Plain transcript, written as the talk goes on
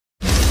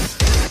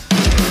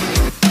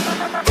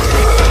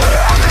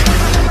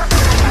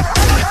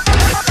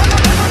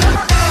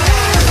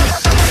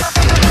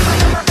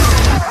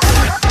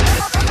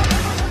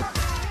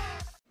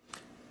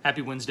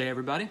Happy Wednesday,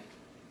 everybody.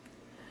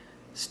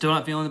 Still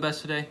not feeling the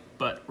best today,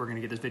 but we're going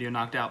to get this video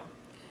knocked out.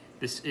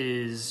 This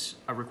is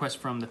a request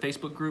from the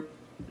Facebook group.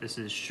 This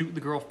is Shoot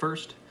the Girl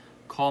First,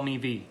 Call Me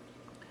V.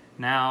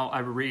 Now, I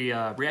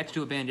reacted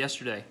to a band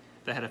yesterday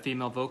that had a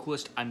female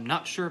vocalist. I'm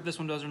not sure if this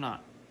one does or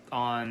not.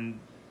 On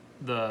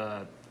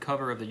the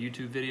cover of the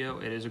YouTube video,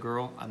 it is a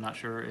girl. I'm not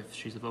sure if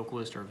she's a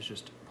vocalist or if it's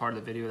just part of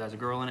the video that has a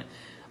girl in it.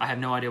 I have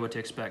no idea what to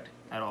expect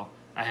at all.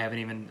 I haven't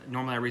even,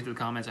 normally I read through the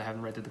comments, I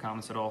haven't read through the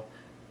comments at all.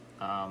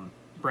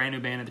 Brand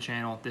new band of the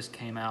channel. This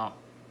came out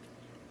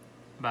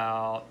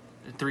about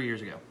 3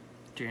 years ago,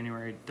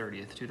 January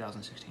 30th,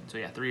 2016. So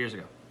yeah, 3 years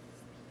ago.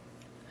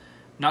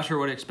 Not sure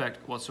what to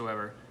expect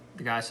whatsoever.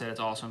 The guy said it's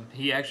awesome.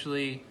 He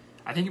actually,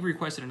 I think he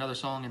requested another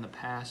song in the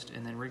past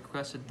and then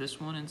requested this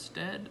one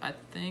instead, I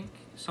think,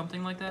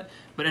 something like that.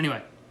 But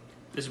anyway,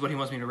 this is what he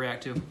wants me to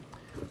react to.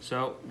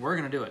 So we're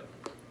gonna do it.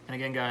 And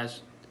again,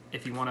 guys,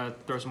 if you want to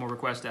throw some more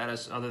requests at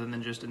us other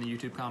than just in the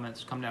YouTube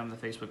comments, come down to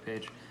the Facebook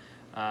page.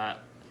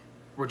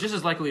 We're just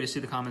as likely to see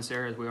the comments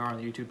there as we are on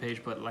the YouTube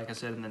page, but like I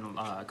said, and then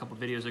a couple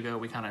videos ago,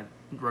 we kind of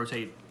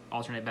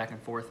alternate back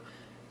and forth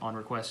on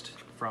request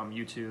from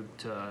YouTube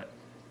to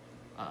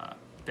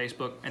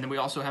Facebook. And then we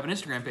also have an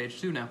Instagram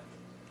page too now.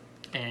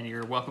 And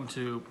you're welcome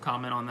to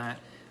comment on that,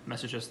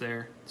 message us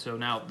there. So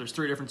now there's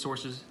 3 different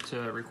sources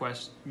to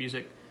request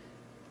music.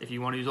 If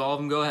you want to use all of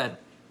them, go ahead.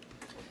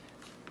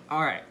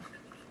 All right.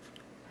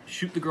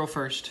 Shoot the Girl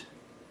First,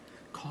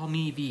 Call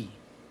Me V.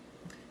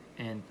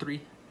 And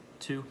 3,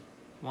 2,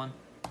 1.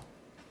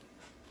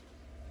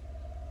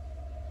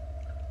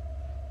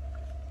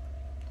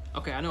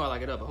 Okay, I know I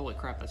like it up, but holy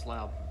crap, that's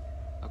loud.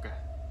 Okay.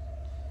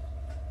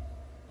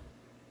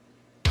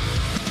 Oh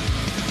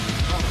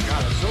my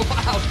god, it's so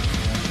loud.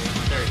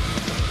 There you go.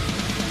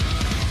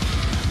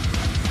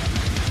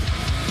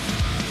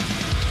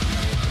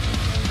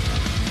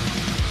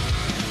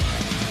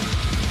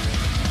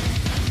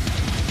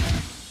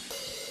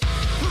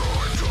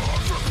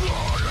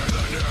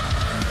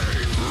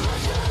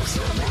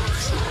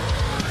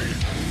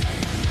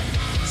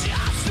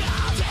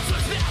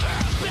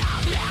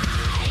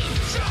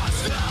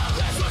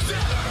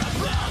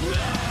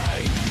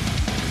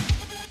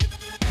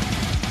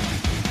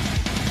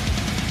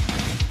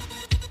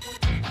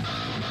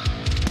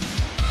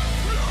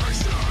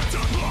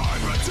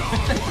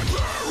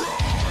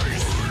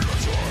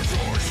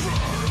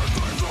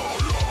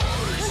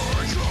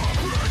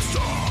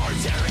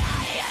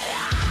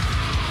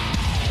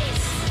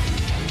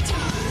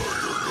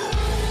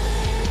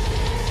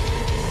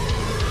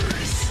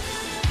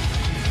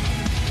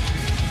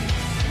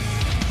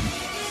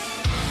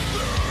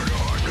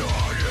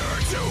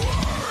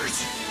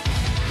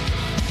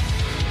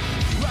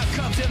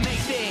 To make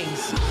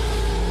things.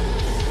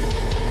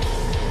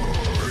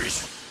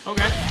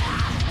 Okay.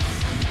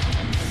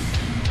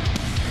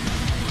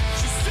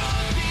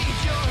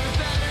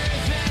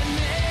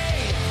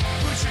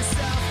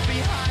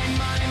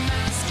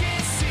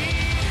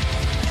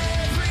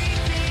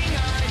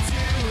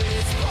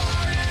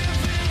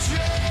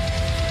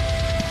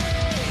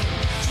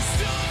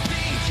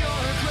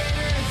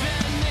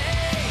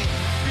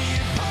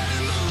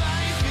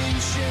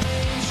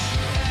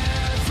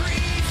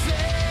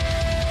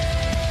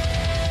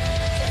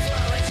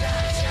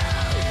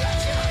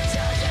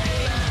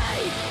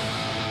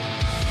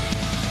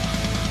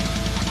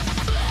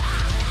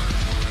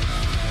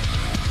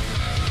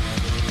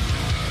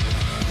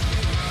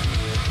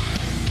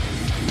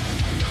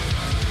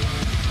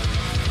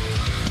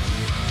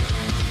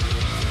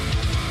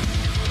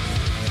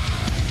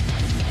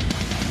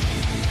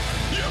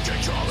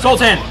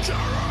 Sultan!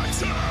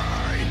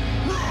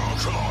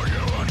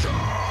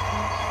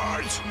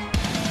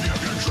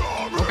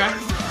 Okay.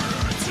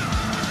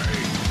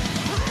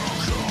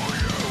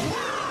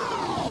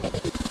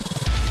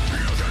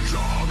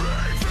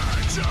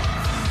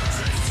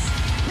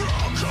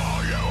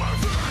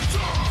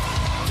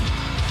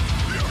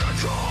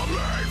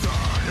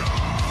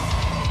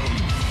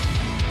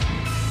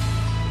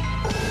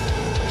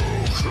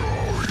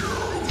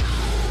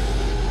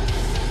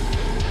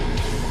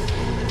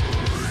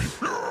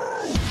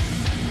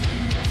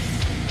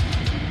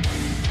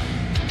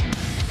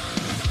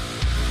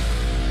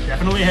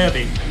 Definitely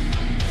heavy.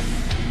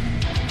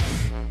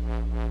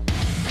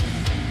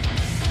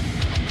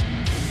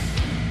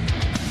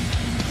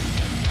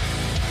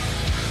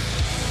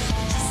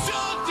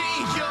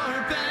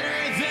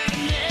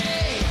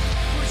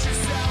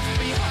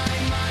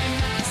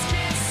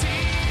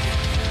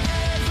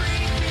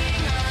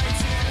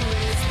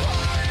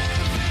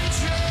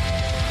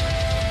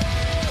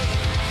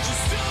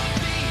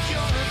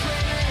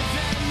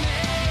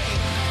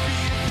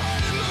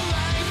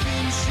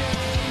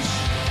 Change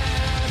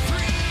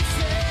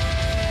everything.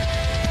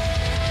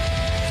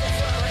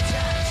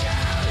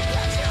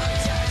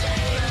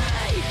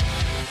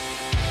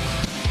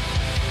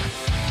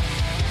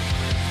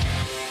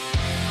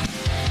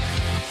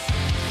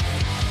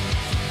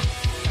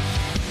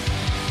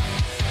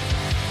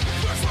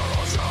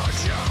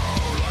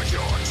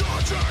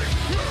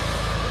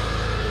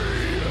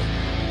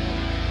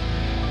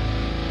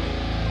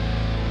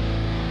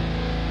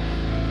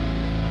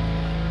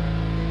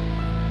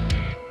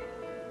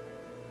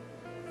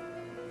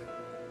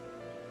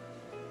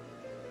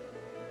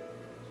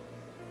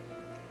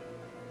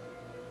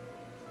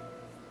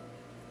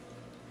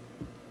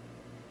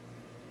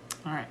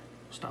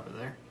 Stop it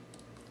there.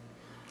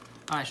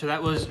 All right, so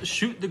that was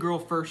Shoot the Girl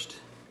First,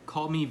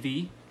 Call Me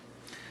V.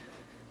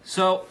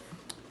 So,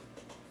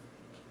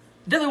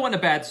 definitely wasn't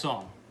a bad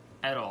song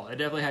at all. It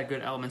definitely had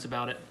good elements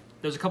about it.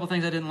 There's a couple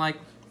things I didn't like.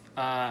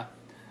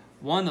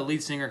 One, the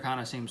lead singer kind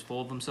of seems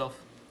full of himself,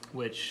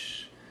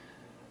 which,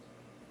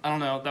 I don't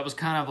know, that was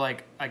kind of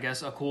like, I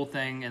guess, a cool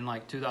thing in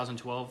like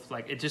 2012.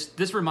 Like,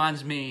 this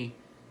reminds me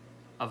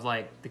of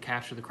like the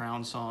Capture the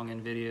Crown song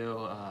and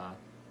video.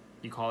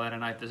 You call that a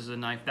knife, this is a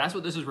knife. That's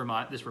what this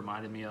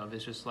reminded me of.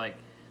 It's just like,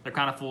 they're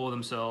kind of full of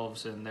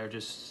themselves and they're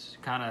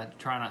just kind of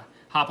trying to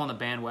hop on the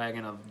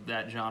bandwagon of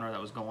that genre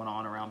that was going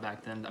on around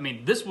back then. I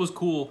mean, this was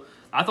cool.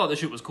 I thought this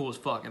shit was cool as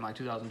fuck in like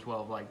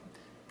 2012. Like,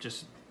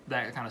 just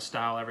that kind of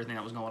style, everything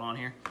that was going on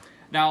here.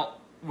 Now,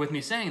 with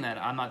me saying that,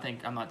 I'm not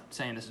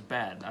saying this is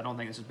bad. I don't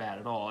think this is bad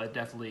at all. It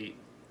definitely,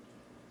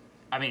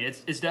 I mean,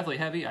 it's definitely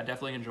heavy. I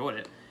definitely enjoyed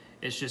it.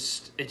 It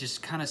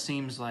just kind of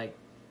seems like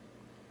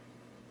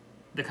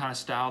the kind of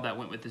style that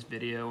went with this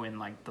video and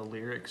like the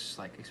lyrics,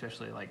 like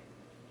especially like,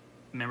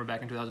 remember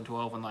back in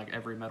 2012 when like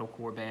every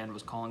metalcore band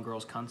was calling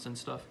girls cunts and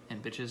stuff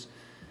and bitches.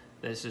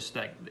 It's just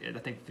like,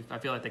 I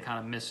feel like they kind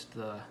of missed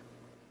the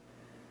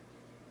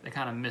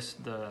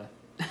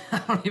I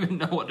don't even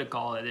know what to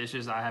call it. It's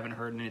just I haven't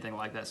heard anything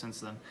like that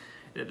since then.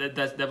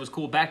 That was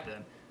cool back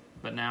then,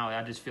 but now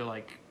I just feel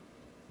like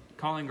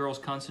calling girls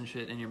cunts and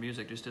shit in your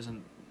music just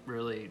isn't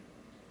really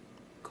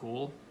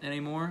cool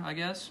anymore, I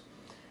guess.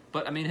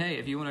 But I mean, hey,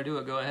 if you want to do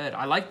it, go ahead.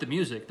 I like the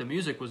music. The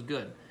music was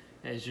good.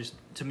 It's just,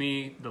 to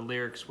me, the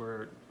lyrics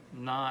were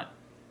not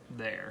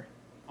there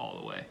all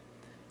the way.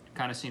 It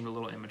kind of seemed a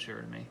little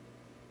immature to me.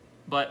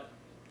 But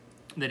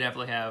they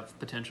definitely have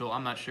potential.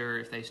 I'm not sure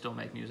if they still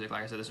make music.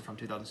 Like I said, this is from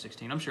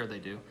 2016. I'm sure they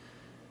do.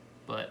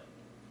 But,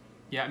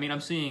 yeah, I mean,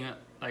 I'm seeing,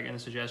 like, in the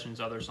suggestions,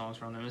 other songs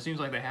from them. It seems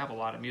like they have a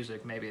lot of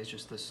music. Maybe it's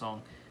just this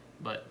song.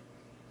 But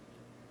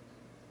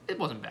it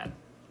wasn't bad.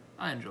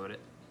 I enjoyed it.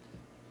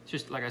 It's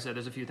just, like I said,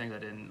 there's a few things I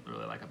didn't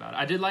really like about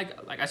it.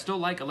 I still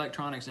like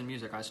electronics in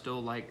music. I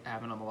still like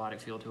having a melodic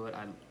feel to it.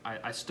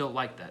 I still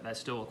like that. That's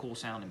still a cool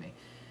sound to me.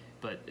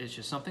 But it's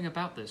just something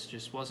about this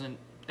just wasn't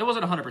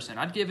 100%.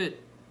 I'd give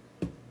it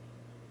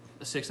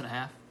a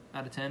 6.5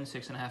 out of 10,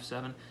 6.5,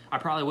 7. I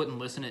probably wouldn't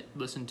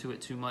listen to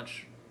it too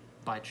much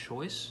by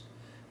choice.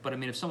 But I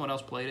mean, if someone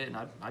else played it, and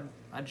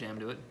I'd jam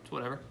to it. It's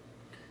whatever.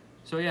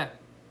 So yeah,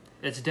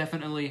 it's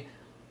definitely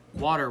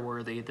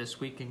water-worthy this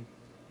week. And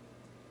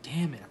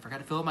damn it, I forgot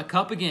to fill up my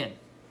cup again.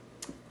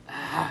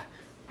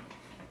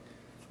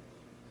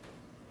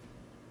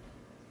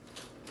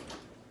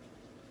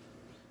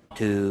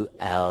 2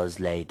 hours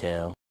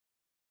later.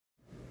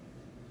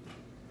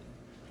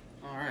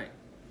 All right,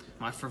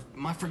 my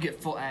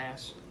forgetful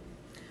ass.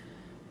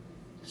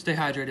 Stay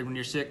hydrated when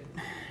you're sick.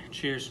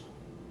 Cheers.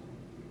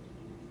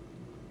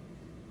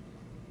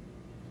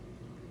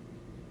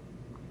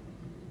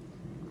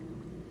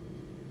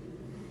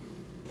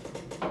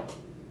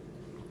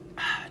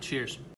 Cheers.